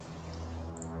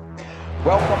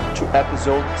Welcome to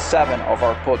episode 7 of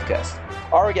our podcast.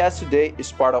 Our guest today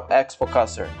is part of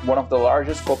Expocasser, one of the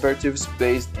largest cooperatives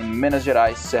based in Minas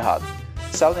Gerais, Cerrado,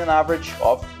 selling an average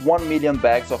of 1 million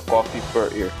bags of coffee per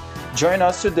year. Join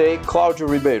us today, Claudio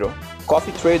Ribeiro,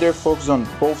 coffee trader focused on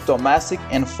both domestic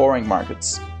and foreign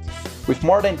markets. With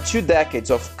more than 2 decades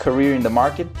of career in the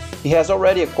market, he has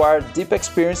already acquired deep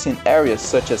experience in areas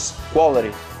such as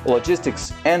quality,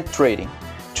 logistics, and trading.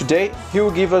 Today, he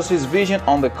will give us his vision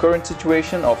on the current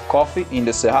situation of coffee in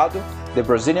the Cerrado, the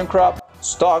Brazilian crop,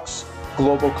 stocks,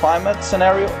 global climate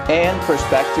scenario, and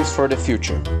perspectives for the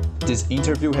future. This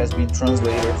interview has been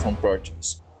translated from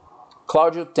Portuguese.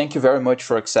 Claudio, thank you very much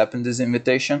for accepting this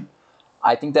invitation.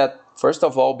 I think that, first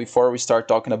of all, before we start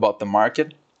talking about the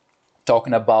market,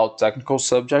 talking about technical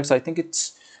subjects, I think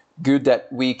it's good that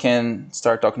we can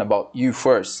start talking about you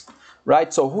first.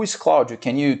 Right, so who is Claudio?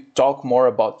 Can you talk more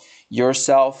about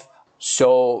yourself?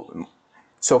 So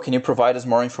can you provide us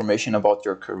more information about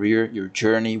your career, your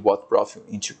journey, what brought you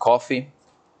into coffee?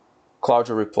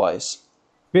 Claudio replies.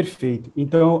 Perfeito.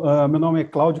 Então, meu nome é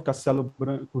Cláudio Castelo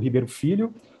Branco Ribeiro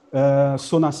Filho,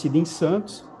 sou nascido em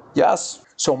Santos. Yes,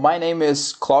 so my name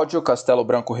is Claudio Castelo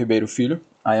Branco Ribeiro Filho.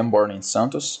 I am born in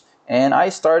Santos, and I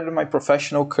started my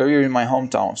professional career in my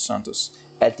hometown, Santos,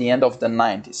 at the end of the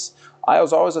 90s. I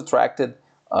was always attracted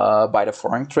by the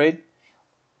foreign trade,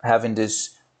 having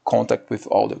this contact with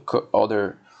all the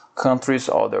other countries,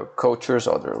 other cultures,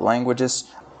 other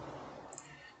languages.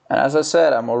 And as I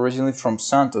said, I'm originally from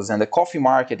Santos, and the coffee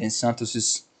market in Santos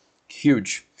is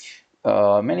huge,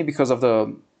 mainly because of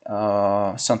the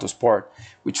Santos port,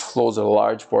 which flows a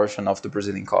large portion of the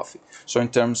Brazilian coffee. So in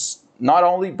terms, not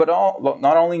only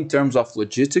in terms of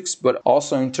logistics, but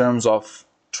also in terms of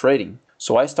trading.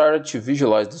 So I started to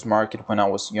visualize this market when I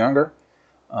was younger.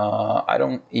 I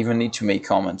don't even need to make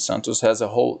comments. Santos has a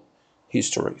whole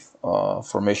history,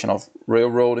 formation of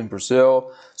railroad in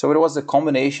Brazil. So it was a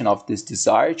combination of this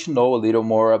desire to know a little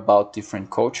more about different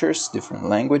cultures, different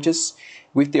languages,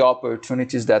 with the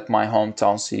opportunities that my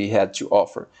hometown city had to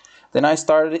offer. Then I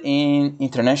started in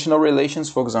international relations,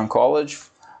 focused on college.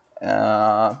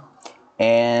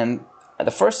 And at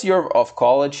the first year of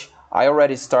college, I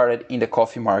already started in the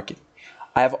coffee market.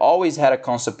 I have always had a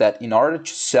concept that in order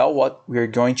to sell what we're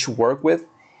going to work with,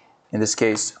 in this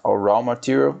case, our raw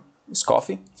material is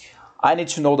coffee, I need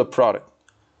to know the product.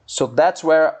 So that's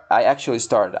where I actually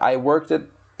started. I worked in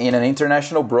an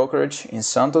international brokerage in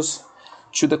Santos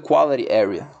to the quality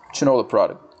area, to know the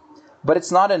product. But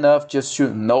it's not enough just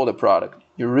to know the product.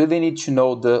 You really need to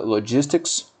know the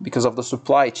logistics because of the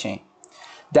supply chain.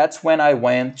 That's when I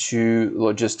went to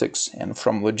logistics, and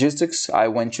from logistics I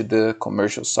went to the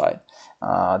commercial side.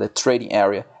 The trading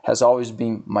area has always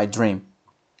been my dream.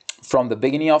 From the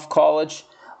beginning of college,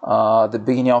 the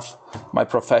beginning of my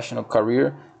professional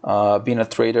career, being a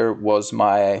trader was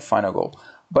my final goal.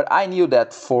 But I knew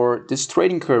that for this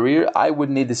trading career, I would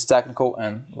need this technical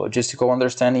and logistical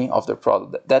understanding of the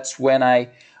product. That's when I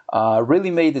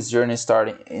really made this journey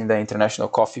starting in the international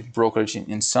coffee brokerage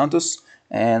in Santos,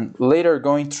 and later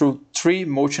going through 3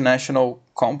 multinational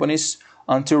companies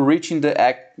until reaching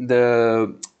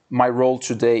my role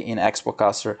today in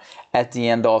Expocasser at the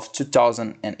end of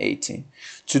 2018.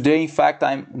 Today, in fact,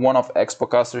 I'm one of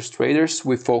Expocasser's traders.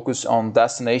 We focus on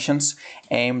destinations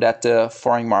aimed at the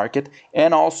foreign market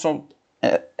and also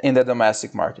in the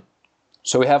domestic market.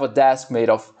 So we have a desk made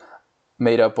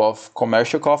up of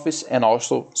commercial coffees and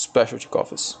also specialty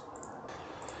coffees.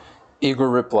 Igor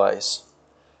replies,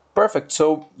 perfect.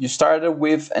 So you started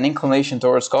with an inclination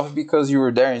towards coffee because you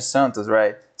were there in Santos,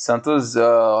 right? Santos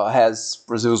has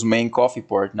Brazil's main coffee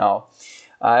port now.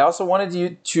 I also wanted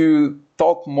you to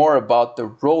talk more about the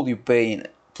role you play in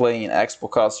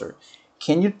Expocasser.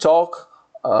 Can you talk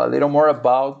a little more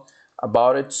about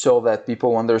it so that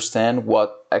people understand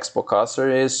what Expocasser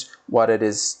is, what it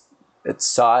is, its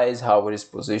size, how it is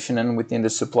positioned within the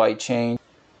supply chain?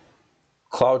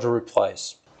 Claudio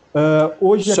replies.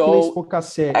 Hoje So, aqui na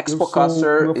Expocasser,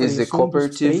 Expocasser is a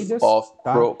cooperative of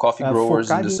coffee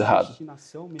growers in the Cerrado.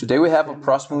 Today we have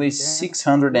approximately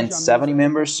 670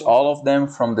 members, all of them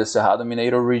from the Cerrado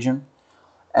Mineiro region,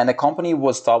 and the company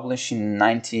was established in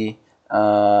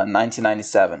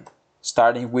 1997,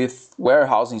 starting with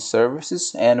warehousing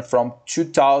services, and from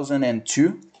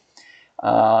 2002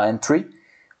 and 3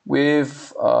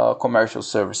 with commercial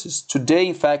services. Today,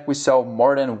 in fact, we sell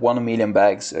more than 1 million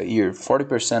bags a year,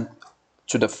 40%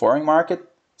 to the foreign market,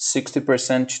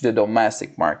 60% to the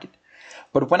domestic market.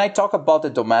 But when I talk about the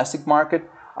domestic market,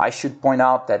 I should point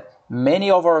out that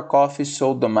many of our coffees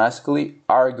sold domestically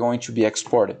are going to be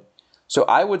exported. So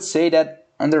I would say that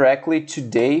indirectly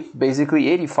today, basically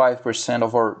 85%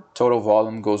 of our total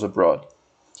volume goes abroad.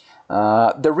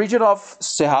 The region of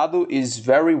Cerrado is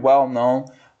very well known,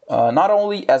 not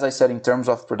only, as I said, in terms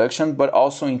of production, but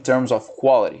also in terms of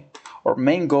quality. Our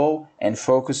main goal and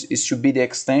focus is to be the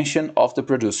extension of the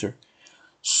producer.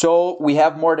 So we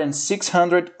have more than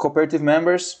 600 cooperative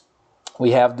members.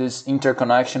 We have this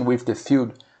interconnection with the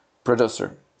field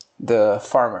producer, the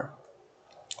farmer.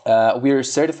 We are a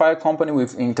certified company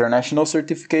with international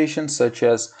certifications such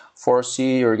as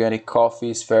 4C, Organic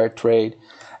Coffees, Fair Trade.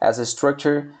 As a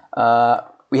structure,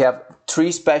 we have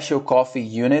 3 special coffee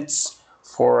units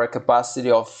for a capacity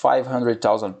of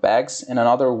 500,000 bags and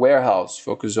another warehouse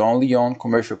focused only on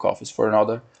commercial coffees for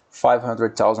another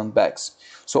 500,000 bags.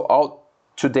 So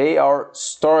today our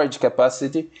storage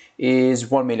capacity is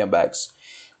 1 million bags.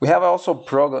 We have also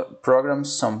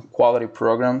programs, some quality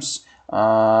programs,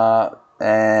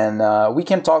 and we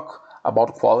can talk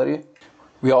about quality.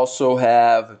 We also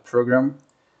have a program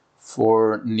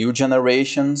for new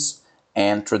generations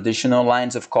and traditional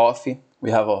lines of coffee.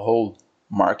 We have a whole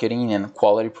marketing and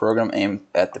quality program aimed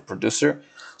at the producer.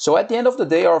 So at the end of the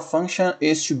day, our function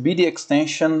is to be the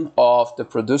extension of the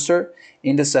producer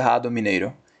in the Cerrado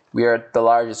Mineiro. We are the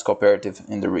largest cooperative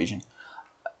in the region.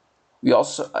 We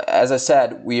also, as I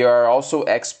said, we are also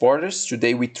exporters.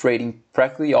 Today we trade in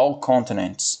practically all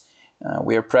continents.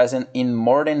 We are present in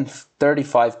more than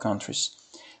 35 countries.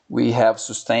 We have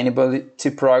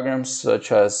sustainability programs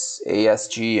such as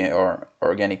ESG or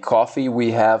organic coffee.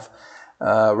 We have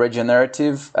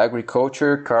regenerative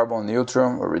agriculture, carbon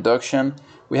neutral reduction.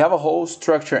 We have a whole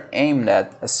structure aimed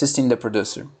at assisting the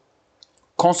producer.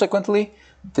 Consequently,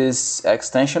 this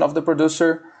extension of the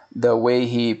producer, the way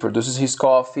he produces his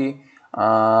coffee,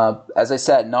 as I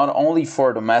said, not only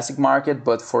for domestic market,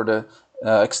 but for the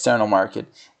external market.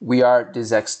 We are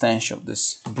this extension,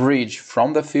 this bridge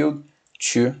from the field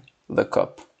to the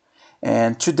cup.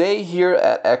 And today here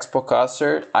at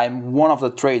Expocaster, I'm one of the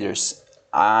traders.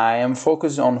 I am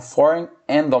focused on foreign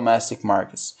and domestic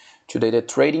markets. Today the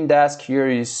trading desk here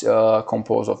is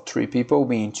composed of 3 people,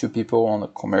 being 2 people on the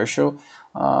commercial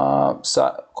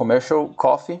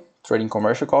coffee, trading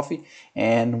commercial coffee,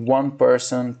 and 1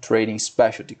 person trading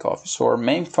specialty coffee. So our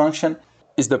main function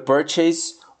is the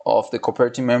purchase of the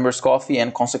cooperative members' coffee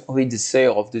and consequently the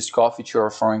sale of this coffee to our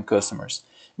foreign customers.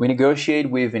 We negotiate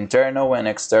with internal and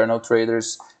external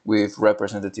traders, with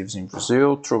representatives in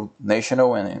Brazil, through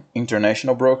national and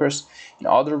international brokers. In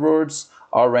other words,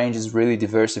 our range is really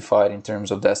diversified in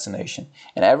terms of destination.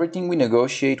 And everything we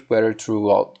negotiate, whether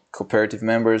through cooperative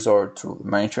members or through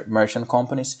merchant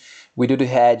companies, we do the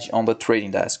hedge on the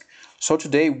trading desk. So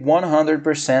today,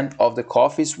 100% of the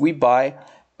coffees we buy,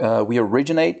 we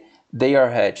originate, they are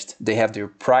hedged. They have their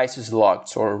prices locked.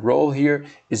 So our role here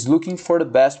is looking for the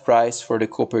best price for the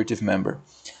cooperative member.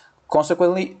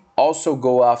 Consequently, also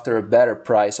go after a better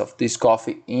price of this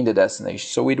coffee in the destination.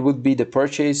 So it would be the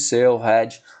purchase, sale,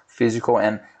 hedge, physical,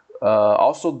 and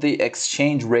also the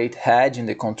exchange rate hedge and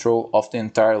the control of the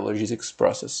entire logistics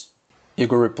process.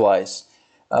 Igor replies,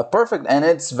 perfect. And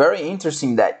it's very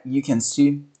interesting that you can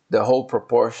see the whole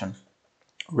proportion,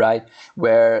 right,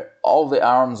 where all the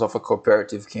arms of a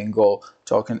cooperative can go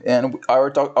talking. And I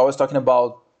was talking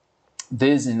about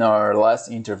this in our last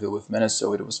interview with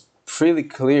Minnesota. It was pretty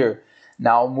clear.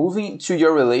 Now, moving to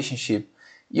your relationship,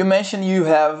 you mentioned you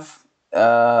have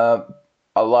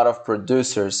a lot of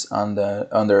producers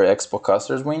under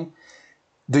Expocaster's wing.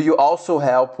 Do you also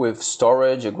help with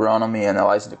storage, agronomy,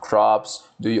 analyzing the crops?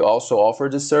 Do you also offer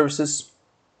these services?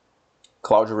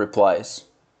 Claudio replies,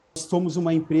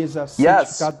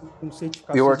 yes,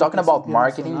 we were talking about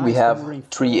marketing. We have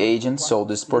 3 agents, so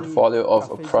this portfolio of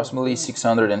approximately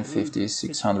 650,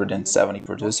 670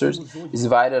 producers is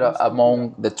divided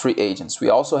among the 3 agents. We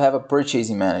also have a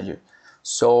purchasing manager.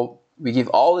 So we give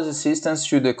all this assistance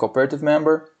to the cooperative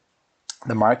member,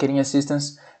 the marketing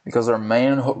assistance, because our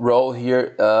main role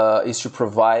here is to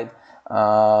provide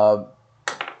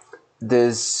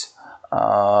this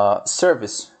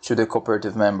service to the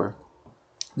cooperative member.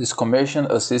 This commission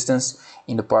assistance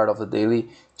in the part of the daily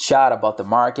chat about the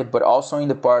market, but also in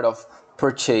the part of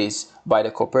purchase by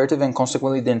the cooperative and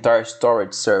consequently the entire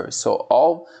storage service. So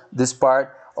all this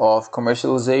part of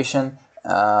commercialization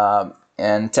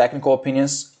and technical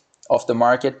opinions of the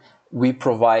market, we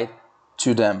provide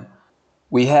to them.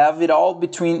 We have it all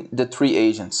between the 3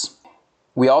 agents.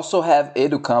 We also have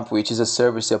EduCamp, which is a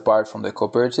service apart from the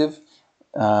cooperative,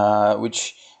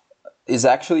 which is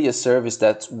actually a service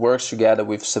that works together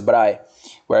with Sebrae,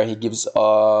 where he gives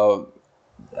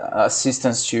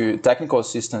technical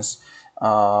assistance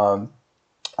on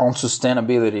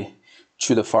sustainability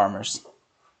to the farmers.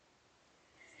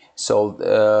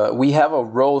 So we have a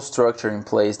role structure in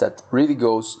place that really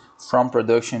goes from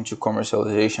production to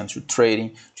commercialization to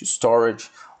trading to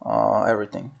storage,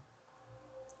 everything.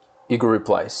 Igor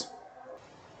replies.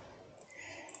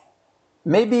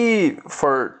 Maybe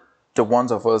for the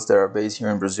ones of us that are based here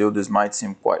in Brazil, this might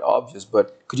seem quite obvious,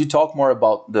 but could you talk more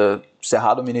about the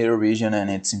Cerrado Mineiro region and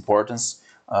its importance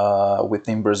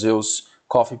within Brazil's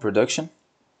coffee production?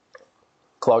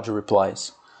 Claudio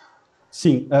replies.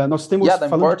 Sim, nós temos, Yeah, the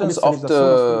falando de importance of comercialização,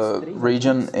 nós temos the três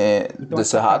region, agentes. Então, the essa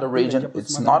Cerrado carteira de region,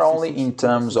 it's not aproximadamente only in 650 a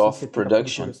terms of 670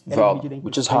 production produtoras, ela é volume, dividida entre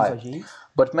which is três high, agentes.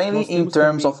 but mainly Nós in temos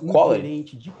terms também of quality.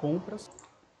 gerente de compras.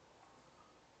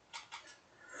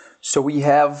 So we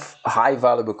have high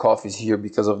valuable coffees here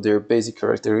because of their basic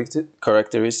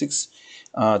characteristics,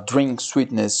 drink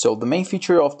sweetness. So the main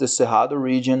feature of the Cerrado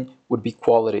region would be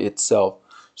quality itself.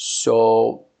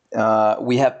 So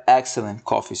we have excellent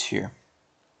coffees here.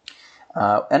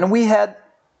 And we had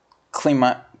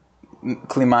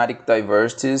climatic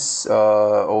diversities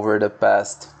over the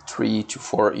past 3 to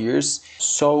 4 years.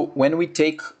 So when we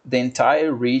take the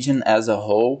entire region as a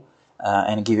whole,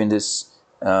 and given this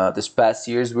past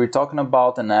years, we're talking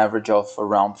about an average of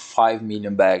around 5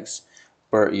 million bags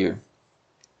per year.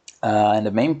 And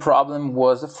the main problem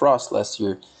was the frost last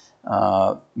year,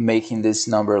 making this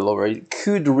number lower. It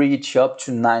could reach up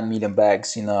to 9 million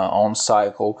bags in an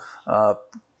on-cycle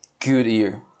good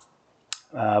year.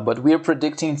 But we are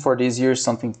predicting for this year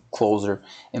something closer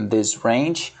in this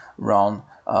range, around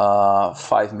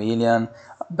 5 million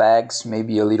bags,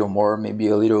 maybe a little more, maybe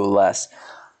a little less.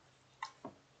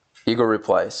 Igor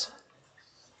replies.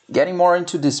 Getting more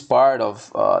into this part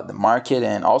of the market,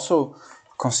 and also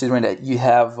considering that you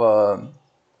have a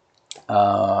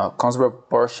considerable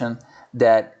portion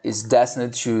that is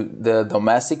destined to the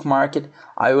domestic market,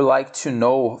 I would like to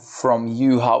know from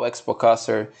you how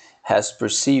Expocasser has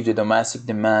perceived the domestic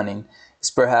demand in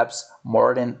is perhaps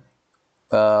more than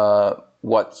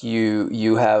what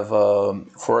you have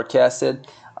forecasted.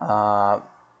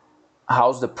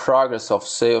 How's the progress of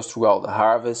sales throughout the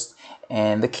harvest?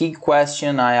 And the key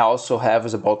question I also have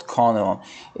is about Conilon.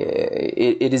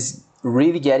 It is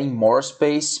really getting more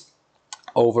space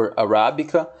over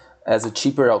Arabica as a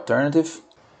cheaper alternative?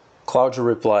 Claudio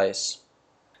replies.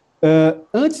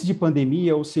 Antes de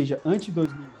pandemia, ou seja, antes de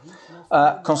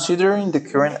 2020, considering the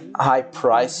current high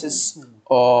prices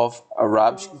of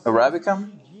Arabica,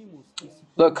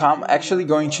 look, I'm actually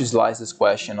going to slice this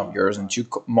question of yours in two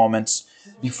moments: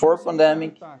 before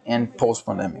pandemic and post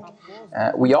pandemic.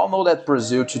 We all know that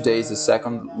Brazil today is the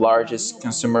second largest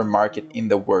consumer market in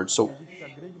the world. So,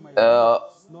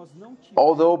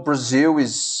 although Brazil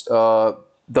is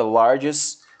the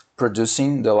largest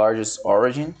producing, the largest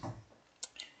origin,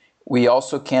 we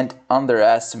also can't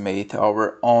underestimate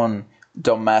our own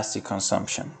domestic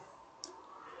consumption.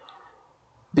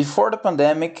 Before the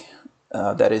pandemic,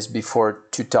 that is before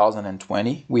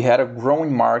 2020, we had a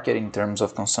growing market in terms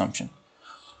of consumption.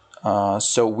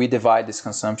 So we divide this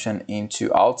consumption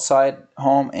into outside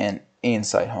home and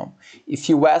inside home. If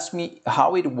you ask me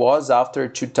how it was after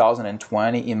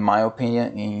 2020, in my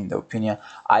opinion, in the opinion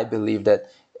I believe that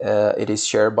it is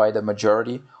shared by the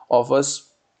majority of us,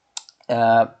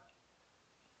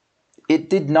 it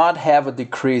did not have a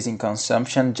decrease in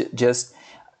consumption, just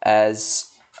as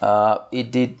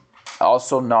it did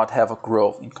also not have a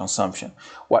growth in consumption.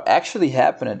 What actually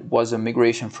happened was a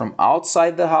migration from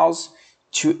outside the house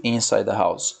to inside the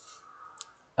house.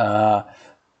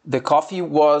 The coffee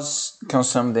was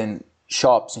consumed in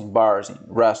shops, in bars, in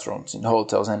restaurants, in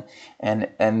hotels,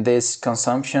 and this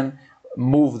consumption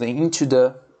moved into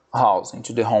the house,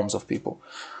 into the homes of people.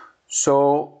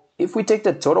 So if we take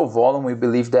the total volume, we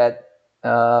believe that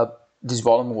this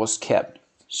volume was kept.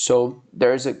 So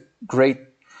there is a great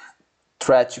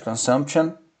threat to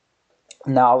consumption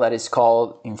now that is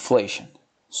called inflation.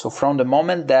 So from the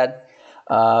moment that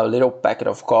a little packet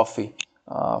of coffee,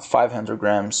 500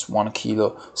 grams, 1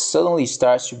 kilo, suddenly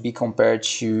starts to be compared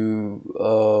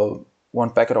to one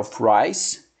packet of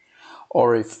rice,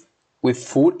 or if with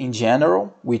food in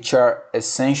general, which are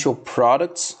essential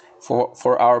products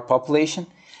for our population,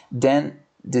 then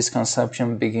this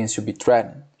consumption begins to be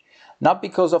threatened. Not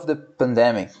because of the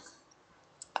pandemic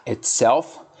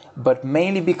itself, but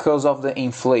mainly because of the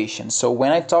inflation. So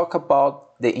when I talk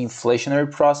about the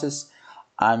inflationary process,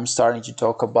 I'm starting to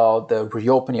talk about the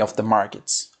reopening of the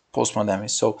markets post-pandemic.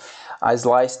 So I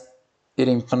sliced it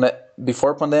in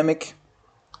before pandemic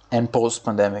and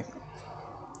post-pandemic,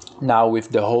 now with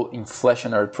the whole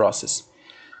inflationary process.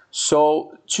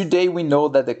 So today we know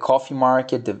that the coffee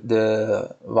market,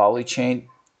 the value chain,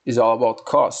 is all about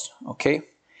cost, okay?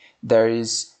 There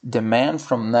is demand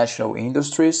from national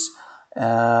industries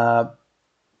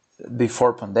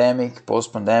before pandemic,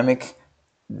 post pandemic,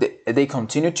 they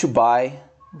continue to buy,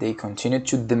 they continue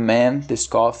to demand this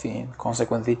coffee, and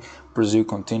consequently Brazil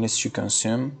continues to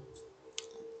consume.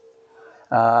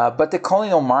 But the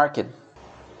colonial market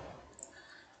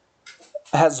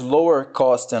has lower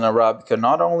cost than Arabica,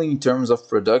 not only in terms of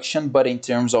production, but in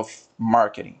terms of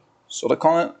marketing. So the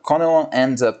colonial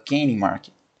ends up gaining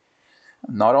market,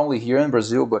 not only here in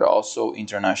Brazil, but also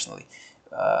internationally.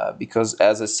 Because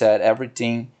as I said,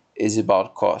 everything is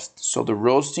about cost. So the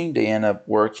roasting, they end up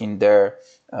working there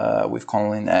with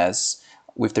Conlin as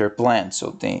with their plant.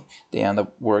 So they end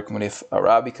up working with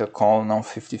Arabica, Colonel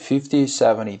 50-50,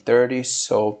 70-30.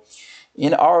 So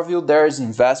in our view, there is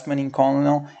investment in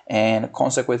Colonel, and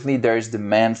consequently there is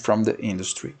demand from the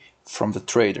industry, from the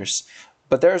traders.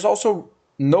 But there is also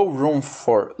no room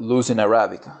for losing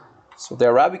Arabica. So the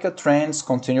Arabica trends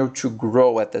continue to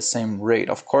grow at the same rate.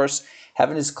 Of course,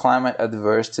 having these climate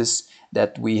adversities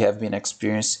that we have been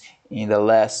experiencing in the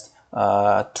last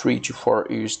 3 to 4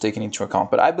 years taken into account.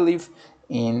 But I believe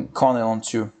in Conelon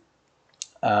too,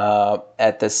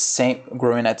 at the same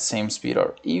growing at the same speed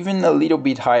or even a little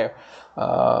bit higher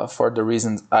for the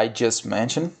reasons I just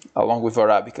mentioned, along with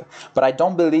Arabica. But I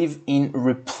don't believe in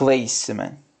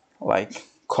replacement, like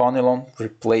Conelon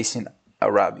replacing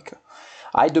Arabica.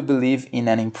 I do believe in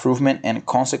an improvement and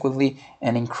consequently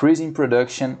an increase in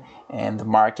production and the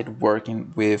market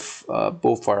working with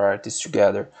both varieties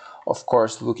together. Of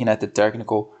course, looking at the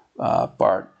technical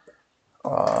part,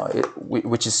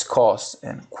 which is cost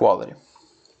and quality.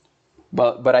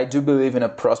 But I do believe in a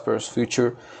prosperous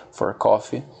future for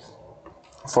coffee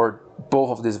for both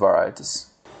of these varieties.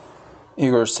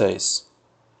 Igor says,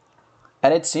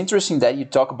 and it's interesting that you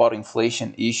talk about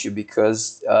inflation issue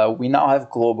because we now have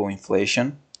global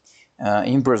inflation.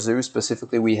 In Brazil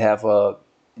specifically, we have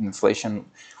inflation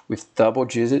with double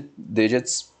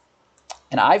digits.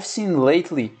 And I've seen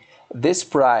lately this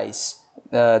price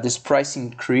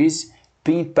increase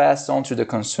being passed on to the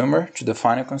consumer, to the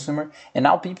final consumer. And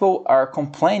now people are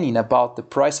complaining about the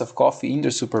price of coffee in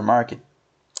the supermarket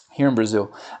here in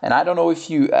Brazil. And I don't know if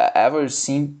you ever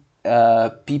seen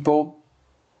people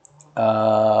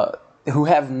who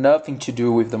have nothing to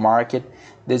do with the market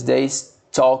these days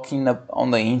talking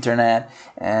on the internet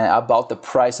about the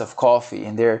price of coffee,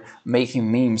 and they're making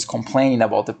memes complaining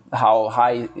about how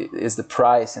high is the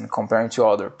price and comparing to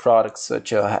other products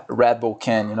such a Red Bull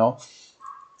can, you know.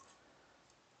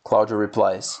 Claudio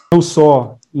replies. Não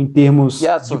só em termos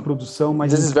de produção,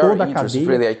 mas em toda a cadeia.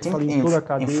 Really, I think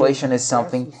inflation is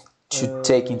something to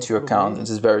take into account. This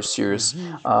is very serious.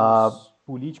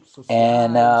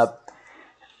 And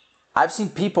I've seen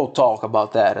people talk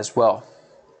about that as well.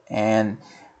 And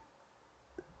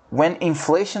when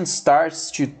inflation starts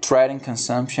to threaten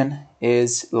consumption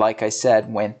is, like I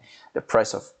said, when the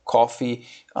price of coffee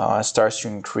starts to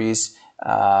increase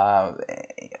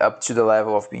up to the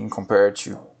level of being compared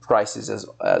to prices as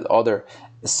other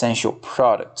essential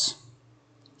products.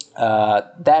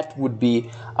 That would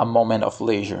be a moment of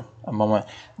leisure, a moment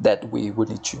that we would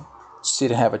need to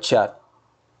sit and have a chat.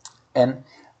 And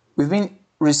we've been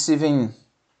receiving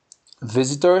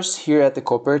visitors here at the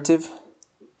cooperative,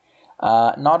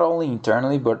 not only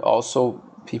internally, but also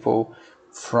people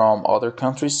from other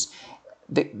countries.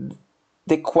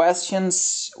 The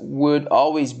questions would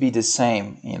always be the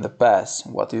same in the past.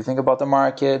 What do you think about the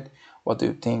market? What do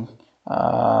you think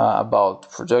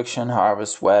about production,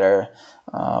 harvest, weather?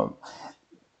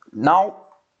 Now,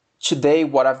 today,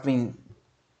 what I've been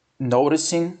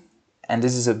noticing, and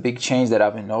this is a big change that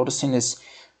I've been noticing, is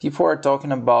people are talking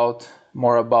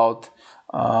more about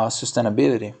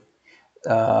sustainability,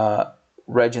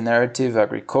 regenerative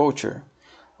agriculture.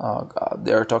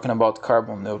 They're talking about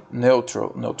carbon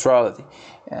neutrality.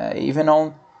 Even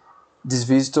on these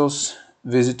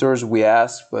visitors we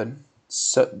ask, but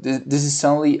this is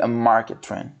suddenly a market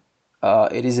trend.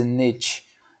 It is a niche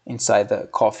inside the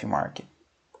coffee market.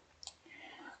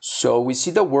 So we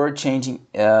see the world changing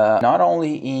not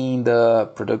only in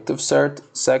the productive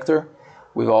sector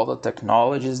with all the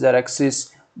technologies that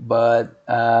exist, but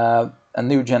a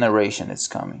new generation is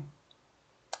coming.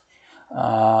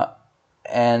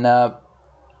 And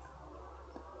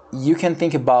you can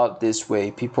think about this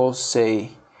way. People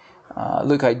say,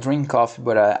 look, I drink coffee,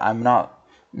 but I'm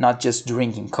not just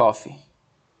drinking coffee.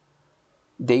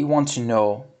 They want to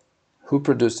know who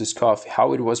produced this coffee,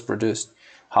 how it was produced,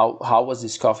 how was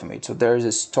this coffee made. So there is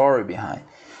a story behind.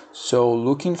 So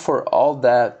looking for all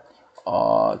that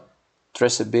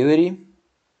traceability,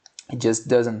 it just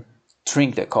doesn't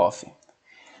drink the coffee.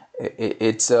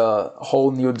 It's a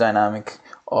whole new dynamic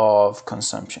of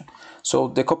consumption. So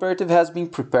the cooperative has been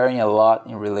preparing a lot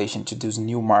in relation to this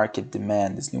new market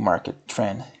demand, this new market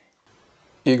trend.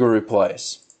 Igor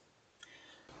replies,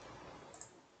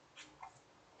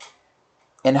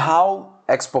 and how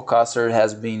Expocaster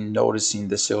has been noticing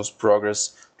the sales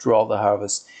progress throughout the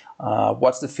harvest.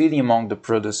 What's the feeling among the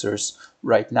producers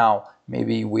right now?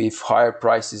 Maybe with higher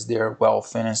prices, they're well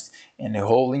finished and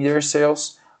holding their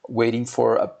sales, waiting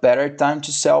for a better time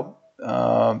to sell.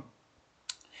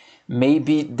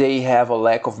 Maybe they have a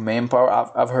lack of manpower.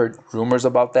 I've heard rumors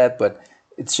about that, but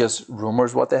it's just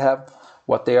rumors what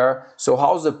they are. So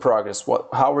how's the progress?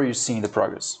 How are you seeing the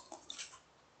progress?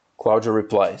 Claudio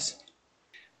replies.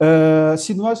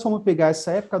 Se nós formos pegar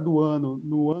essa época do ano,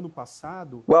 no ano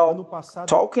passado,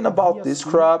 talking about this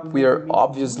crop, we are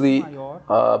obviously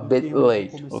a bit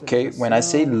late, okay? When I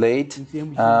say late,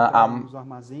 I'm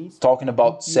talking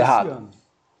about Cerrado.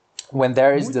 When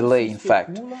there is delay, in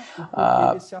fact.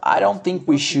 I don't think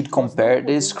we should compare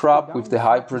this crop with the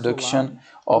high production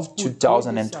of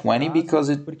 2020 because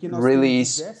it really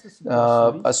is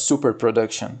a super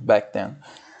production back then.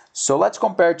 So let's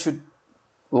compare to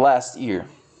last year.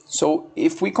 So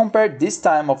if we compare this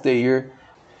time of the year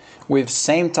with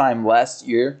same time last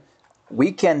year,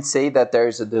 we can say that there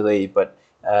is a delay. But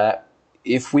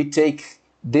if we take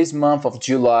this month of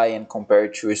July and compare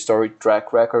it to historic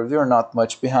track record, we are not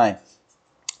much behind.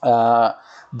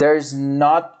 There's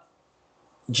not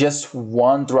just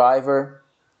one driver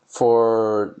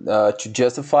for to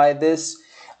justify this.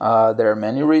 There are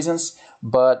many reasons,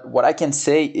 but what I can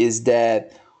say is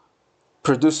that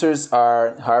producers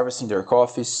are harvesting their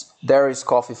coffees. There is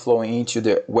coffee flowing into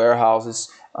the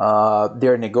warehouses.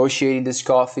 They're negotiating this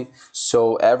coffee,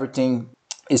 so everything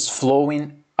is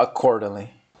flowing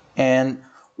accordingly. And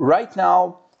right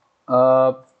now,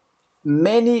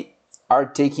 many are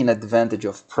taking advantage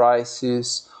of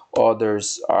prices,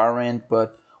 others aren't.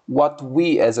 But what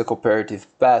we as a cooperative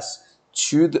pass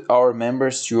to our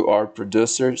members, to our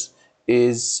producers,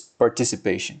 is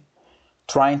participation.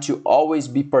 Trying to always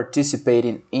be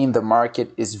participating in the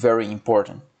market is very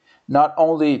important. Not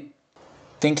only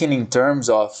thinking in terms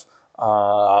of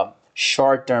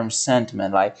short-term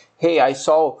sentiment, like, hey, I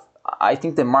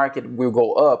think the market will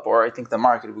go up, or I think the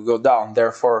market will go down,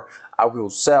 therefore I will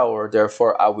sell, or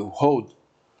therefore I will hold.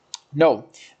 No,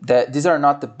 these are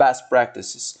not the best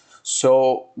practices.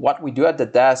 So what we do at the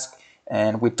desk,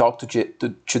 and we talk to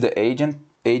the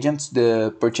agents,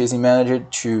 the purchasing manager,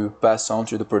 to pass on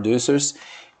to the producers,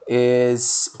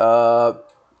 is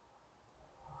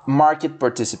market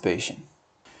participation.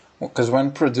 Because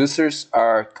when producers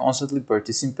are constantly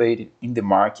participating in the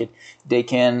market, they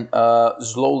can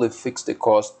slowly fix their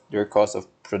cost of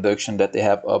production that they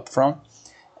have up front.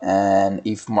 And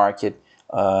if market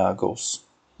goes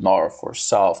north or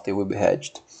south, they will be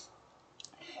hedged.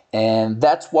 And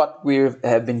that's what we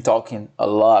have been talking a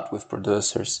lot with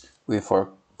producers, with our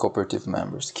cooperative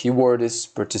members. Keyword is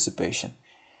participation.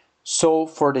 So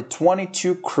for the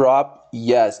 22 crop,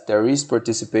 yes, there is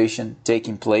participation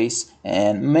taking place,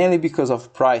 and mainly because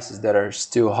of prices that are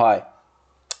still high.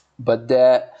 But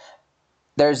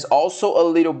there's also a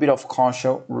little bit of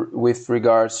caution with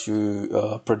regards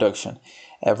to production.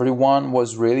 Everyone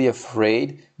was really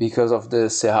afraid because of the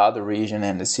Cerrado region,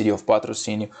 and the city of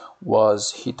Patrocínio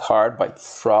was hit hard by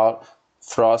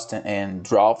frost and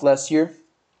drought last year.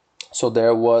 So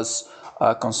there was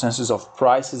a consensus of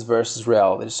prices versus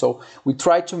reality. So we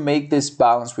try to make this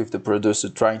balance with the producer,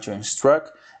 trying to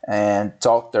instruct and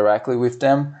talk directly with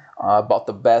them about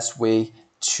the best way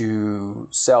to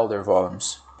sell their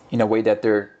volumes in a way that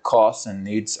their costs and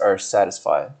needs are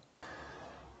satisfied.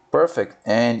 Perfect.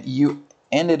 And you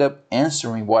ended up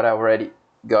answering what I already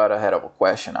got ahead of a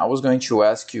question. I was going to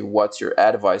ask you what's your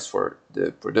advice for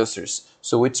the producers.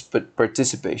 So it's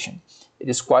participation. It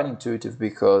is quite intuitive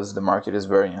because the market is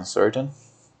very uncertain.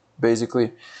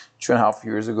 Basically, 2.5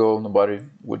 years ago, nobody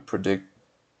would predict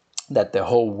that the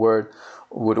whole world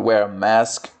would wear a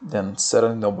mask. Then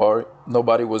suddenly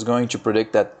nobody was going to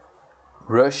predict that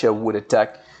Russia would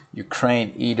attack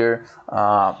Ukraine either.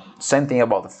 Same thing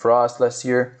about the frost last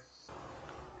year.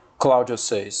 Claudio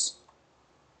says,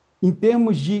 Em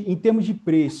termos de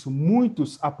preço,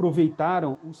 muitos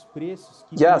aproveitaram os preços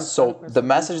que yeah, so the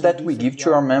message that we give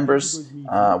to our members,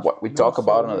 what we talk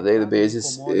about on a daily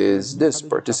basis, is this: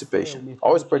 participation.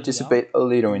 Always participate a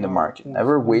little in the market.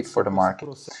 Never wait for the market.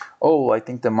 Oh, I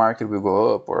think the market will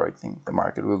go up, or I think the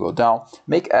market will go down.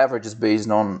 Make averages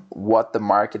based on what the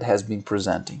market has been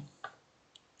presenting.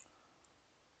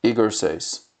 Igor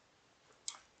says,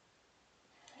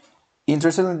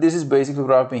 interestingly, this is basically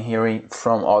what I've been hearing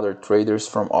from other traders,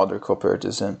 from other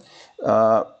cooperatives, and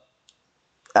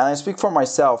I speak for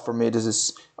myself. For me, this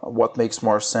is what makes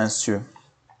more sense to.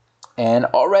 And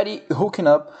already hooking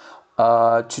up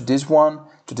to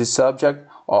this subject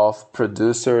of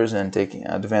producers and taking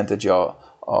advantage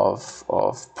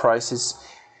of prices,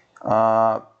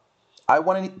 I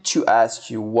wanted to ask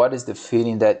you, what is the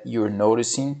feeling that you're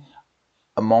noticing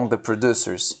among the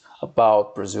producers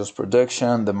about Brazil's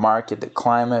production, the market, the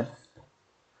climate?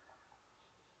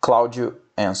 Claudio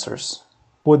answers.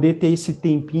 Poder ter esse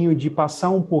tempinho de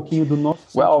passar pouquinho do nosso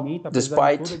sentimento, apesar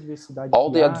de toda a diversidade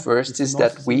all que the há, adversities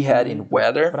that we had in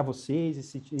weather, para vocês,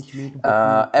 esse sentimento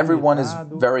everyone is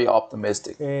very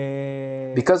optimistic.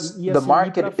 Because the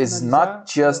market is not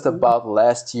just about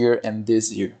last year and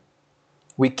this year.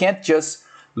 We can't just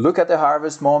look at the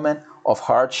harvest moment of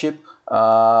hardship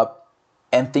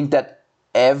and think that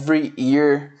every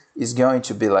year is going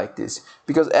to be like this.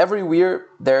 Because every year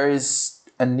there is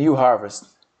a new harvest.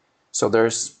 So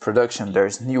there's production,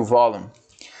 there's new volume.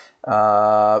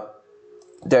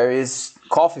 There is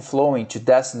coffee flowing to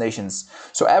destinations.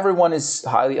 So everyone is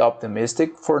highly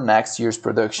optimistic for next year's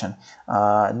production.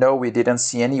 No, we didn't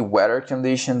see any weather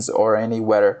conditions or any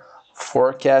weather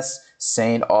forecasts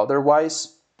saying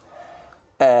otherwise.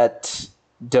 At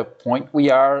the point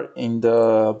we are in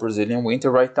the Brazilian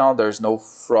winter right now, there's no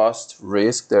frost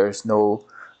risk. There's no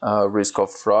risk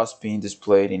of frost being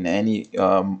displayed in any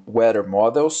weather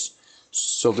models.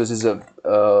 So this is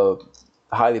a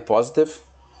highly positive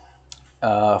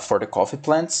for the coffee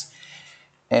plants.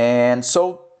 And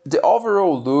so the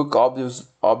overall look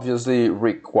obviously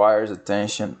requires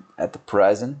attention at the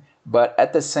present, but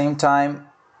at the same time,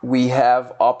 we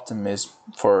have optimism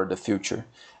for the future.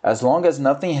 As long as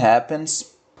nothing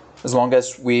happens, as long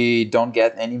as we don't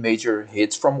get any major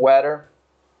hits from weather,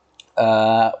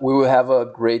 we will have a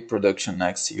great production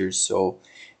next year. So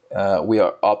we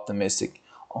are optimistic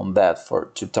on that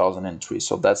for 2003.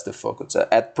 So that's the focus.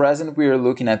 At present, we are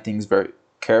looking at things very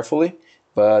carefully,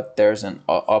 but there's an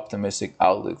optimistic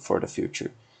outlook for the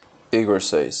future, Igor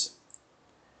says.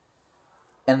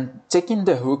 And taking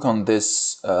the hook on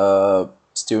this,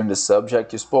 still in the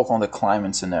subject, you spoke on the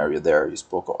climate scenario there. You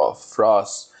spoke of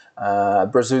frost.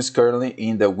 Brazil is currently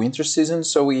in the winter season,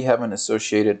 so we have an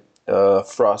associated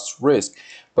frost risk.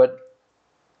 But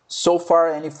so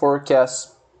far, any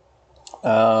forecasts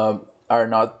are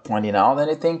not pointing out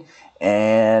anything,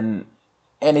 and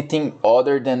anything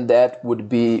other than that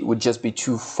would just be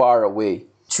too far away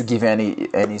to give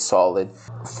any solid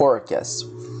forecasts.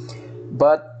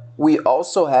 But we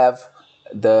also have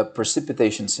the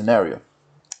precipitation scenario.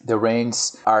 The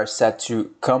rains are set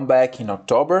to come back in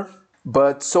October,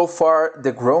 but so far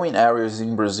the growing areas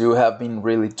in Brazil have been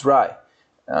really dry.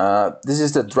 This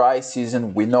is the dry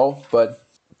season, we know, but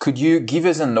could you give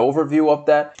us an overview of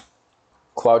that?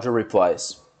 Claudio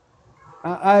replies.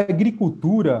 A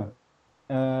agricultura,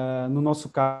 no nosso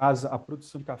caso, a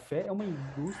produção de café, é uma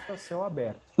indústria a céu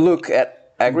aberto. Look at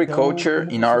agriculture,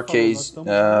 in our case,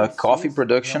 coffee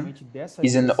production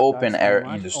is an open air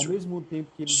industry.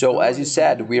 So as you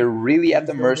said, we are really at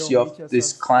the mercy of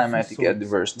these climatic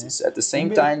adversities. At the same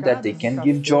time that they can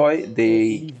give joy,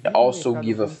 they also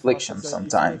give affliction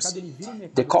sometimes.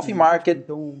 The coffee market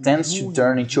tends to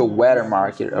turn into a weather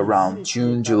market around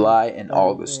June, July, and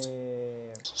August.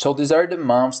 So these are the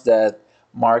months that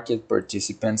market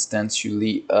participants tend to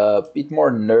be a bit more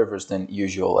nervous than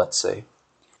usual, let's say.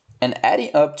 And adding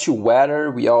up to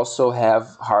weather, we also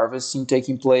have harvesting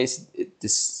taking place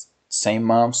this same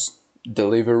months,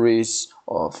 deliveries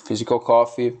of physical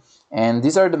coffee. And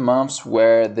these are the months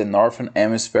where the Northern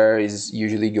Hemisphere is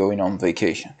usually going on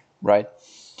vacation, right?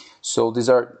 So these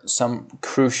are some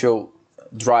crucial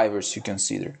drivers to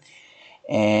consider.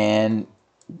 And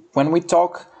when we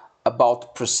talk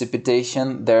about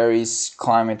precipitation, there is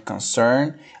climate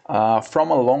concern from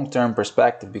a long-term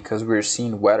perspective, because we're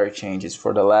seeing weather changes.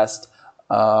 For the last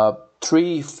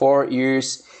 3-4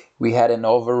 years, we had an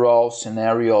overall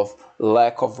scenario of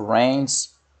lack of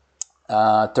rains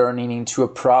turning into a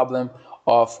problem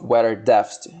of weather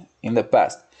deficit in the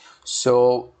past.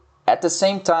 So at the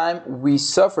same time, we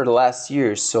suffered last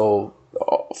year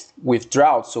with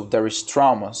drought, so there is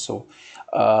trauma, so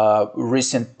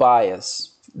recent bias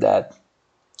that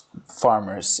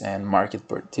farmers and market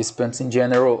participants in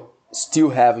general still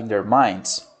have in their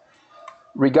minds.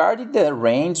 Regarding the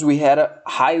rains, we had a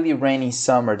highly rainy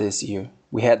summer this year.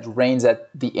 We had rains at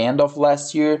the end of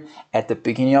last year, at the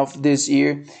beginning of this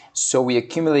year, so we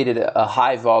accumulated a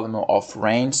high volume of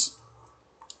rains,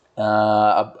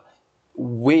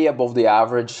 way above the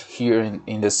average here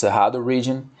in the Cerrado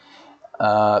region.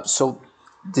 So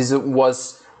this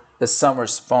was the summer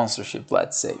sponsorship,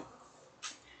 let's say.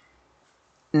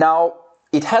 Now,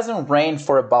 it hasn't rained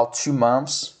for about 2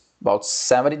 months, about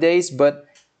 70 days, but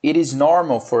it is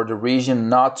normal for the region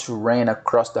not to rain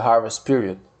across the harvest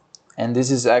period, and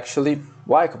this is actually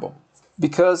likable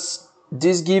because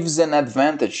this gives an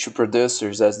advantage to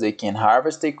producers as they can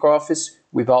harvest their coffees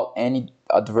without any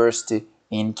adversity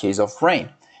in case of rain.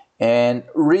 And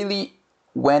really,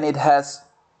 when it has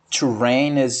to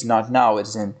rain is not now,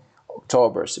 it's in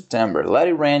October, September. Let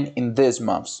it rain in these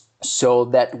months so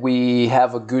that we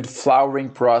have a good flowering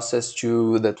process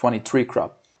to the 23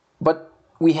 crop. But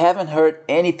we haven't heard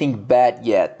anything bad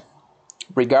yet.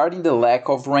 Regarding the lack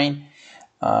of rain,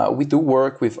 we do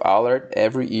work with alert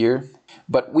every year,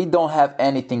 but we don't have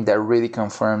anything that really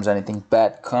confirms anything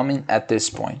bad coming at this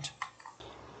point.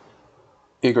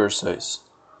 Igor says.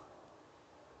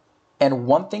 And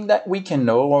one thing that we can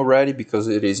know already, because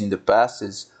it is in the past,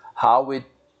 is how it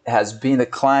has been the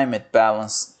climate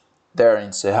balance there in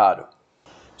Cerrado.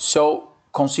 So,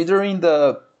 considering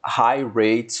the high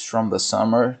rates from the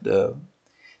summer, the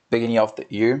beginning of the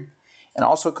year, and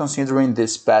also considering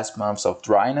these past months of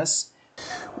dryness,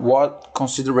 what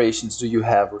considerations do you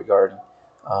have regarding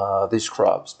this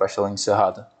crop, especially in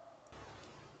Cerrado?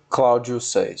 Claudio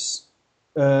says.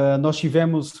 Nós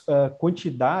tivemos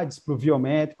quantidades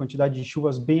pluviométricas, quantidade de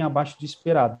chuvas bem abaixo do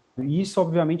esperado. E isso,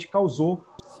 obviamente, causou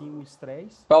sim um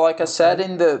estresse. Well, like I said,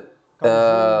 in the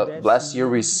last year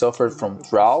we suffered from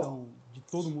drought,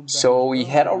 so we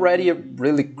had already a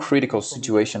really critical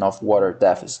situation of water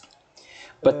deficit.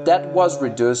 But that was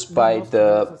reduced by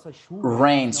the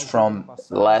rains from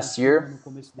last year,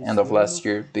 end of last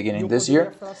year, beginning this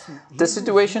year. The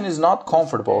situation is not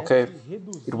comfortable, okay?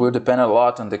 It will depend a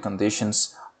lot on the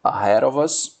conditions ahead of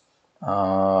us,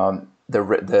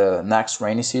 the next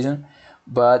rainy season.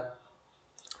 But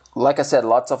like I said,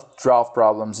 lots of drought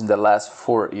problems in the last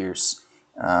 4 years.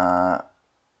 The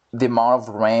amount of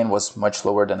rain was much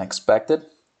lower than expected,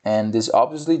 and this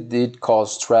obviously did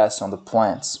cause stress on the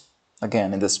plants.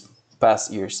 Again, in this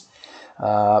past years.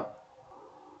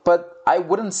 But I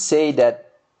wouldn't say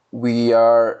that we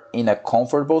are in a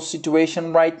comfortable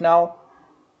situation right now.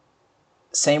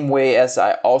 Same way as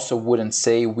I also wouldn't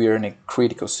say we're in a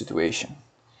critical situation.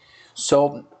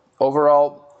 So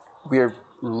overall, we're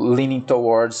leaning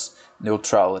towards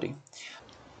neutrality.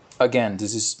 Again,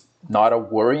 this is not a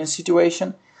worrying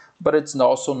situation, but it's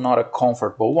also not a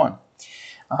comfortable one.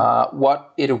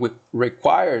 What it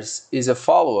requires is a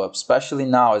follow-up, especially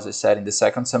now, as I said, in the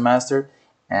second semester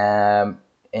and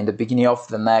in the beginning of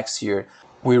the next year.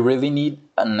 We really need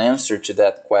an answer to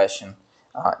that question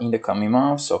in the coming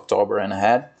months, October and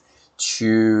ahead,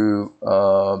 to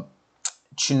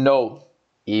know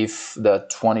if the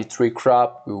 23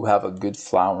 crop will have a good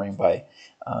flowering by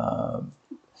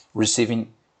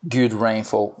receiving good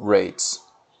rainfall rates.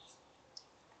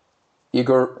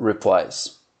 Igor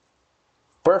replies.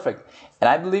 Perfect. And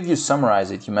I believe you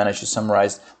summarized it. You managed to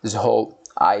summarize this whole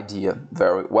idea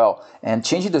very well. And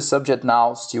changing the subject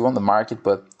now, still on the market,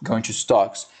 but going to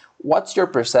stocks. What's your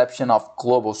perception of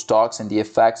global stocks and the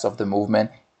effects of the movement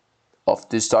of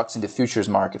these stocks in the futures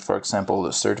market? For example,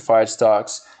 the certified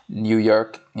stocks, New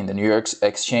York, in the New York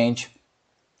Exchange,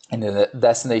 and the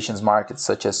destinations markets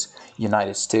such as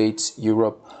United States,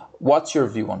 Europe. What's your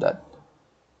view on that?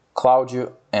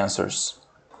 Claudio answers.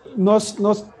 Nós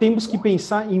temos que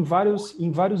pensar em vários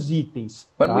itens.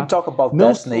 When we talk about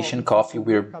destination coffee,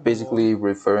 we're basically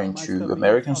referring to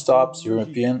American stocks,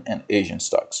 European and Asian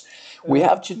stocks. We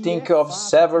have to think of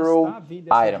several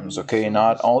items, okay?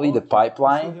 Not only the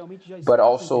pipeline, but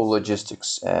also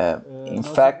logistics. In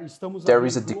fact, there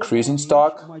is a decrease in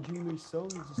stock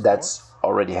that's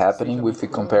already happening if we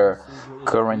compare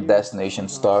current destination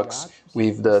stocks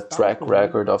with the track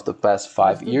record of the past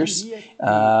 5 years.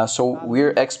 So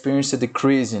we're experiencing a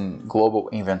decrease in global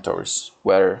inventories,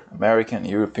 whether American,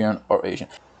 European or Asian.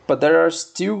 But there are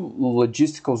still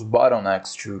logistical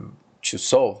bottlenecks to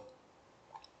solve.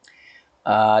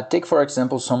 Take, for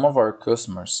example, some of our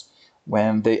customers.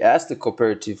 When they ask the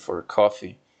cooperative for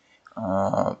coffee,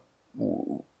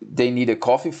 they need a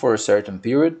coffee for a certain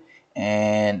period.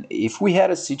 And if we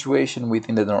had a situation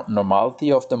within the normality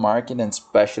of the market, and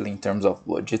especially in terms of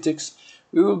logistics,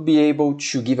 we will be able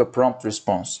to give a prompt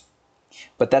response.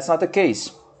 But that's not the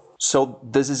case. So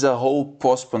this is a whole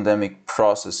post-pandemic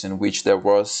process in which there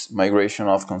was migration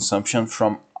of consumption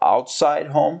from outside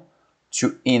home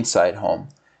to inside home.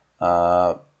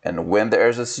 And when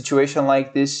there's a situation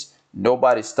like this,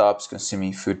 nobody stops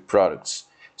consuming food products.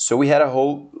 So we had a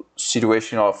whole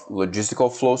situation of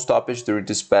logistical flow stoppage during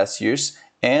these past years,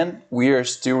 and we are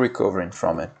still recovering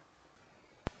from it.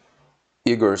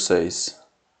 Igor says.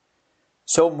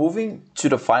 So moving to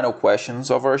the final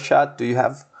questions of our chat, do you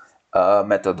have a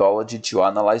methodology to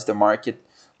analyze the market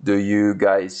do you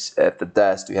guys at the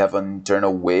desk, do you have an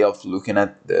internal way of looking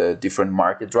at the different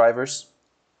market drivers?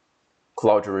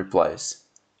 Claudio replies.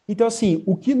 Então, assim,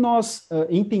 o que nós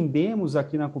entendemos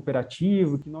aqui na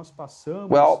cooperativa, o que nós passamos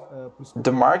Well, para os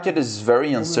the market is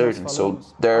very uncertain, so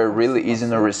there really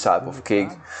isn't a recipe of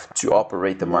cake to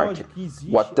operate the market.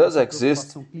 What does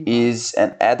exist is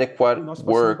an adequate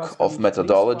work of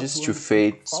methodologies to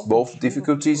face both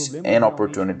difficulties and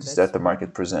opportunities that the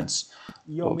market presents.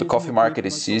 So the coffee market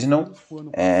is seasonal,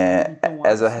 and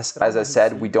as I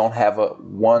said, we don't have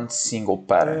one single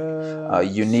pattern, a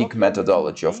unique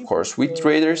methodology. Of course, we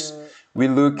traders, we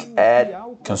look at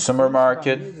consumer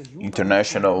market,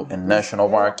 international and national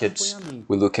markets.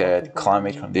 We look at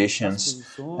climate conditions,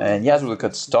 and yes, we look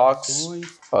at stocks,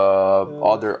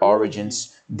 other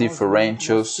origins,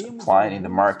 differentials applied in the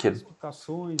market,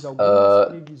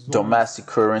 domestic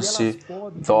currency,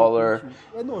 dollar.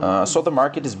 So the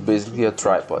market is basically a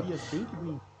tripod.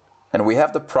 And we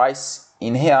have the price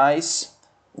in reais,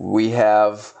 we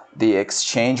have the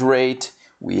exchange rate,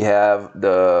 we have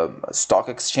the stock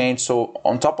exchange. So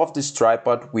on top of this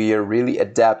tripod, we are really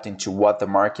adapting to what the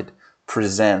market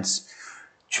presents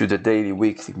to the daily,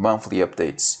 weekly, monthly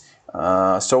updates.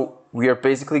 So we are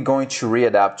basically going to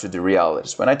readapt to the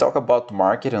realities. When I talk about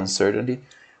market uncertainty,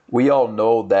 we all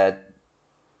know that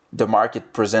the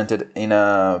market presented in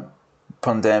a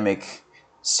pandemic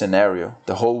scenario.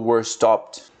 The whole world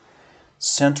stopped.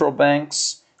 Central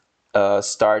banks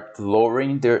start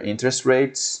lowering their interest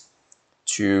rates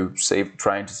to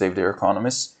trying to save their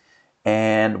economies.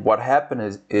 And what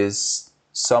happened is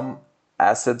some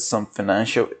assets, some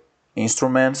financial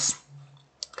instruments,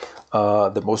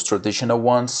 the most traditional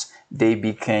ones, they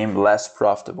became less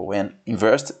profitable. And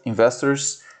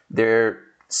investors, they're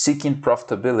seeking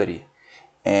profitability.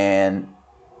 And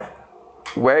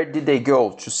where did they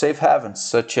go? To safe havens,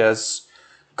 such as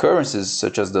currencies,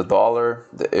 such as the dollar,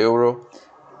 the euro,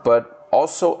 but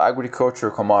also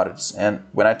agricultural commodities. And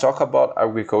when I talk about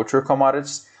agricultural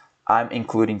commodities, I'm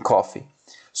including coffee.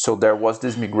 So there was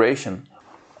this migration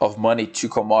of money to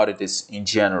commodities in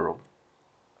general.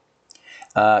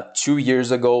 2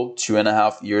 years ago,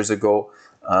 2.5 years ago,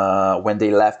 when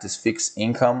they left this fixed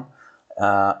income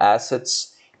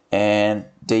assets and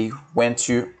they went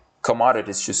to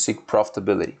commodities to seek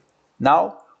profitability.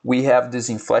 Now we have this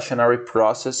inflationary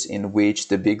process in which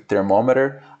the big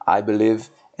thermometer, I believe,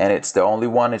 and it's the only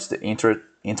one, it's the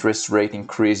interest rate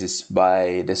increases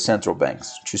by the central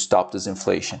banks to stop this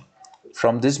inflation.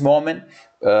 From this moment,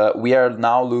 we are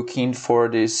now looking for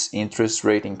this interest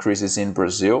rate increases in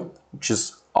Brazil, which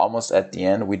is almost at the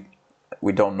end.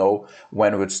 We don't know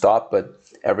when it would stop, but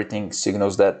everything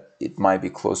signals that it might be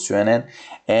close to an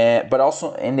end. But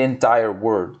also in the entire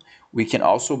world, we can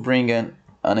also bring an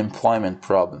unemployment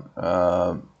problem,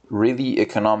 really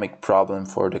economic problem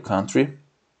for the country.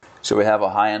 So we have a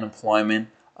high unemployment,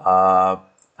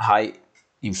 high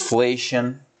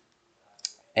inflation,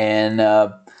 and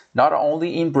not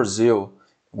only in Brazil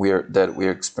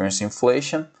we're experiencing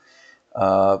inflation,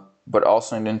 but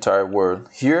also in the entire world.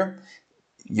 Here,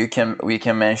 we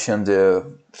can mention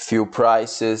the fuel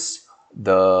prices,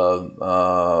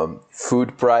 the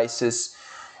food prices.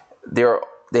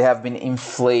 They have been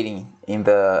inflating in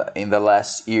the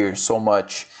last year so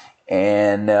much,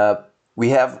 and we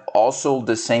have also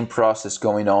the same process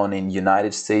going on in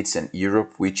United States and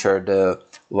Europe, which are the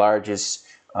largest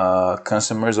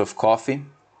consumers of coffee.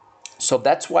 So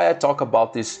that's why I talk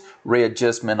about this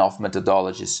readjustment of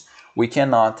methodologies. We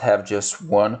cannot have just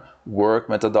one work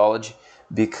methodology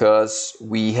because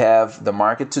we have the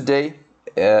market today.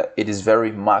 It is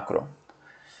very macro.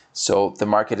 So the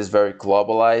market is very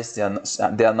globalized.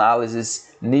 The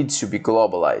analysis needs to be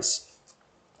globalized.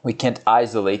 We can't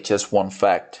isolate just one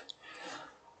fact.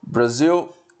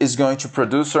 Brazil is going to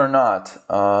produce or not,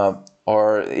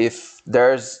 or if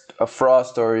there's a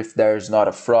frost or if there's not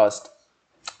a frost.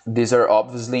 These are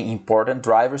obviously important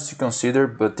drivers to consider,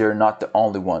 but they're not the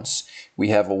only ones. We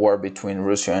have a war between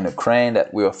Russia and Ukraine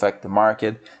that will affect the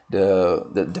market,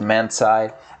 the demand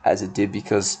side, as it did,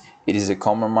 because it is a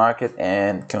common market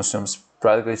and consumes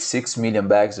practically 6 million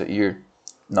bags a year,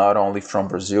 not only from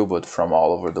Brazil, but from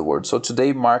all over the world. So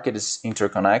today, market is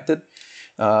interconnected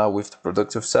with the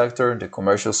productive sector, the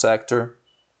commercial sector.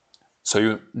 So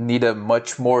you need a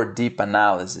much more deep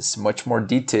analysis, much more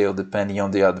detail, depending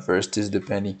on the adversities,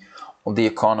 depending on the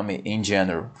economy in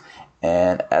general.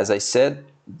 And as I said,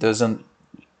 doesn't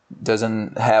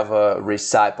have a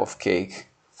recipe of cake.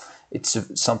 It's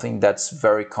something that's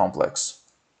very complex.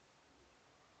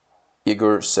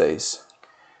 Igor says.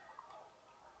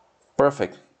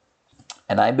 Perfect.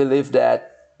 And I believe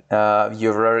that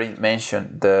you've already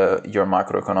mentioned your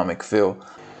macroeconomic view.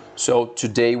 So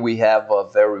today we have a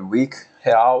very weak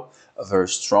real, a very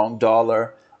strong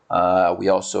dollar. We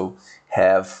also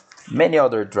have many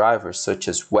other drivers such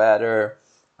as weather,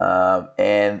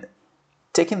 and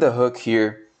taking the hook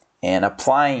here and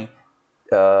applying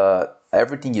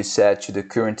everything you said to the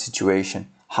current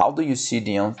situation. How do you see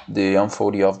the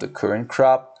unfolding of the current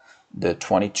crop, the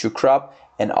 22 crop,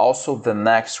 and also the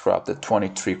next crop, the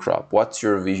 23 crop? What's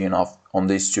your vision on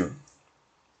these two?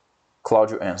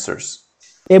 Claudio answers.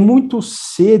 É muito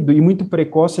cedo e muito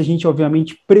precoce a gente,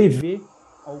 obviamente, prever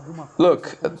alguma coisa.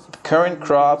 Look, current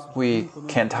crop, we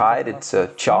can't hide, it's a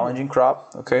challenging crop,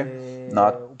 okay?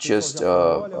 Not just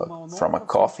from a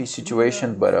coffee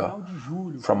situation, but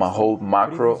from a whole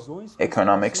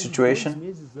macroeconomic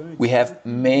situation. We have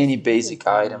many basic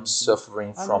items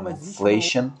suffering from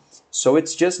inflation, so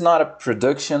it's just not a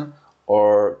production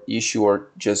or issue or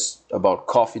just about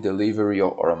coffee delivery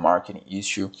or a marketing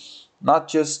issue. Not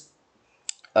just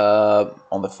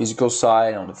on the physical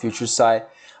side, on the future side,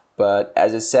 but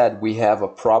as I said, we have a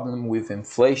problem with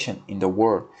inflation in the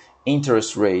world,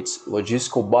 interest rates,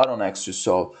 logistical bottlenecks to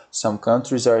solve. Some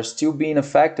countries are still being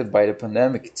affected by the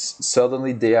pandemic.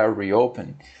 Suddenly they are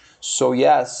reopening. So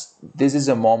yes, this is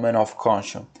a moment of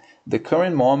caution. The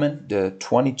current moment, the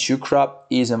 22 crop,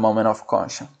 is a moment of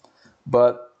caution.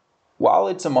 But while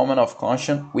it's a moment of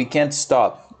caution, we can't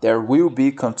stop. There will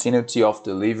be continuity of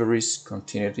deliveries,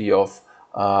 continuity of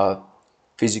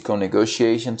physical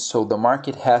negotiations, so the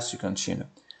market has to continue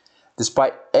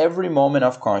despite every moment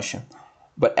of caution.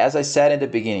 But as I said in the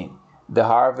beginning, the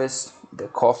harvest, the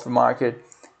coffee market,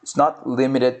 is not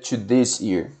limited to this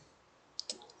year.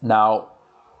 Now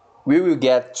we will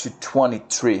get to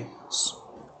 23.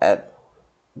 At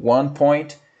one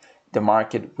point the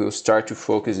market will start to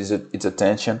focus its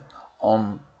attention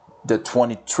on the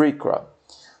 23 crop.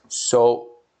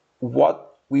 So what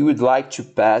we would like to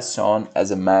pass on as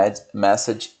a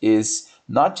message is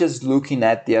not just looking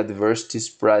at the adversities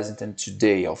present and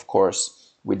today. Of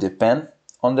course, we depend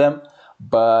on them,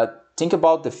 but think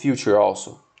about the future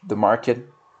also. The market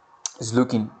is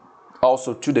looking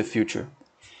also to the future.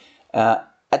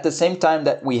 At the same time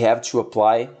that we have to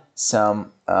apply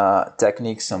some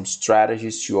techniques, some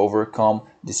strategies to overcome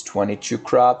this 22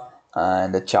 crop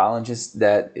and the challenges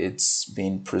that it's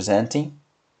been presenting.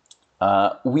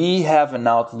 We have an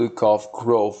outlook of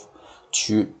growth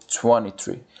to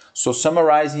 23. So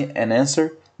summarizing an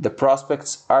answer, the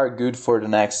prospects are good for the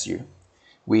next year.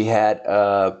 We had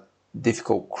a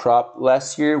difficult crop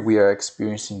last year. We are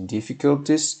experiencing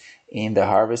difficulties in the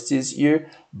harvest this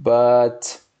year,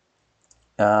 but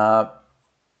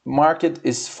market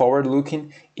is forward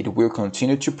looking. It will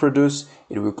continue to produce.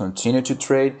 It will continue to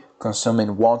trade.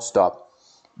 Consuming won't stop.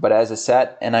 But as I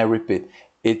said, and I repeat,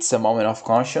 it's a moment of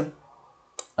caution.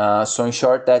 So in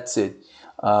short, that's it.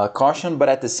 Caution, but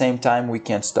at the same time, we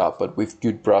can't stop, but with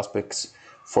good prospects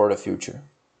for the future.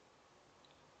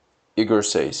 Igor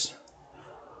says.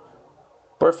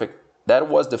 Perfect. That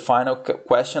was the final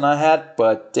question I had,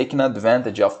 but taking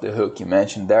advantage of the hook you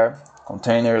mentioned there,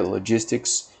 container,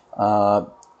 logistics,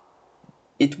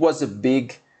 it was a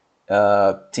big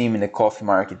theme in the coffee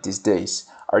market these days.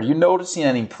 Are you noticing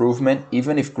an improvement,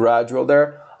 even if gradual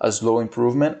there, a slow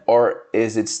improvement, or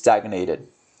is it stagnated?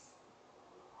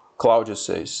 Claudio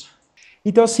says.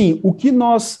 Então, assim, o que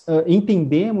nós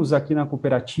entendemos aqui na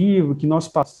cooperativa, o que nós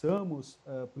passamos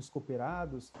para os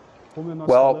cooperados, como nós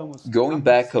falamos... Well, going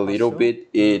back a little bit,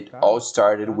 it all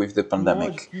started with the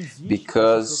pandemic,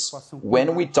 because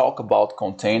when we talk about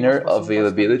container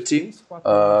availability,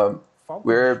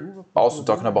 we're also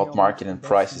talking about market and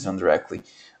prices indirectly.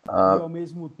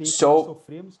 So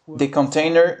the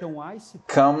container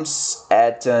comes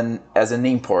as an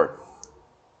import.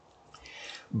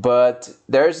 But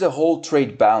there's a whole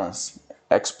trade balance,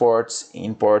 exports,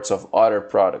 imports of other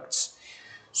products.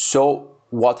 So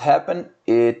what happened,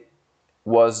 it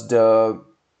was a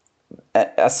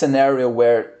scenario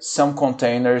where some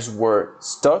containers were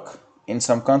stuck in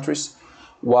some countries,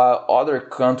 while other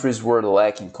countries were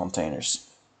lacking containers.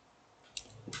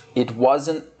 It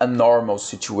wasn't a normal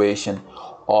situation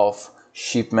of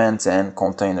shipments and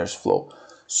containers flow.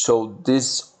 So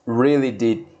this really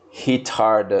did hit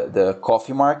hard the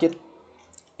coffee market.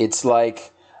 It's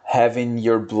like having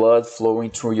your blood flowing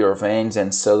through your veins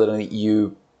and suddenly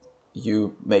you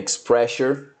makes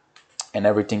pressure and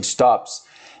everything stops.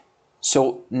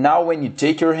 So now when you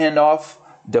take your hand off,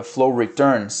 the flow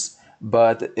returns,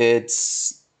 but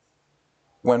it's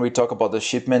when we talk about the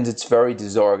shipments, it's very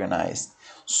disorganized.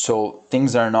 So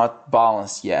things are not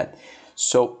balanced yet.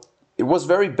 So it was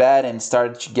very bad and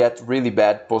started to get really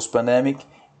bad post-pandemic.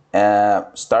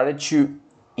 Started to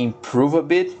improve a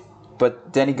bit,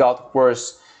 but then it got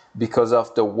worse because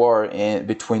of the war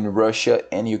between Russia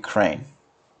and Ukraine.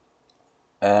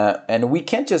 And we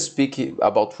can't just speak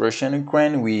about Russia and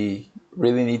Ukraine. We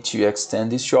really need to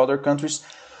extend this to other countries.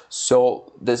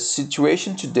 So the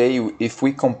situation today, if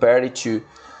we compare it to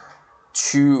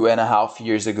 2.5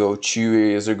 years ago, 2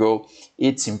 years ago,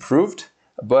 it's improved,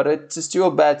 but it's still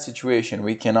a bad situation.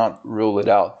 We cannot rule it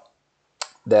out.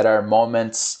 There are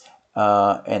moments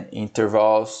and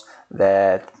intervals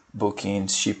that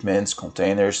bookings, shipments,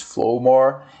 containers flow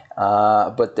more,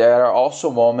 but there are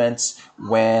also moments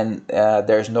when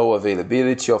there's no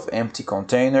availability of empty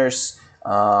containers.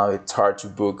 It's hard to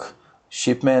book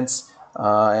shipments,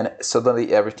 and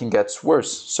suddenly everything gets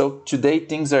worse. So today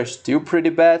things are still pretty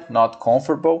bad, not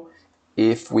comfortable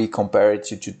if we compare it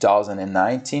to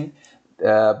 2019,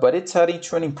 but it's heading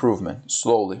to an improvement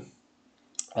slowly.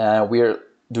 We're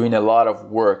doing a lot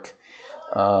of work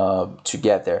to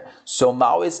get there. So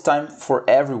now it's time for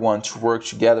everyone to work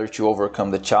together to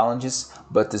overcome the challenges,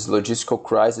 but this logistical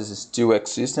crisis is still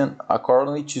existing.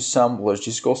 According to some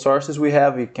logistical sources we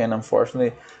have, it can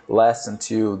unfortunately last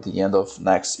until the end of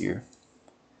next year.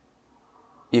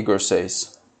 Igor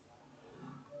says,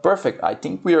 perfect. I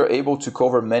think we are able to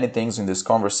cover many things in this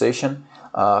conversation.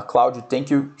 Claudio, thank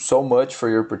you so much for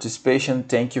your participation.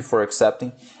 Thank you for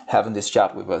accepting having this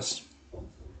chat with us.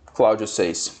 Claudio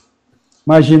says,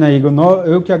 imagina, Igor,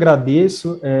 eu que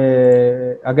agradeço,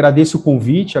 agradeço o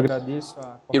convite, agradeço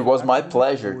a... It was my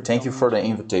pleasure. Thank you for the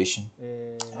invitation.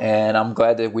 And I'm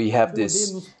glad that we have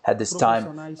had this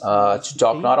time to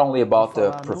talk not only about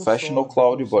the professional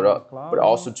Claudio, but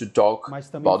also to talk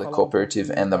about the cooperative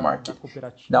and the market.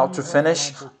 Now, to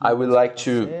finish, I would like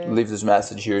to leave this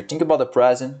message here. Think about the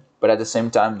present, but at the same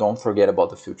time, don't forget about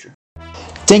the future.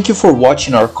 Thank you for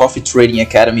watching our Coffee Trading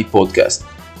Academy podcast.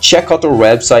 Check out our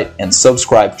website and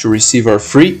subscribe to receive our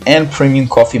free and premium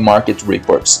coffee market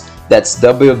reports. That's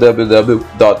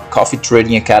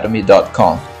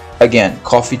www.coffeetradingacademy.com. Again,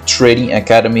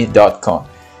 coffeetradingacademy.com.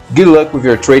 Good luck with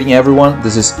your trading, everyone.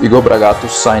 This is Igor Bragato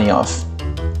signing off.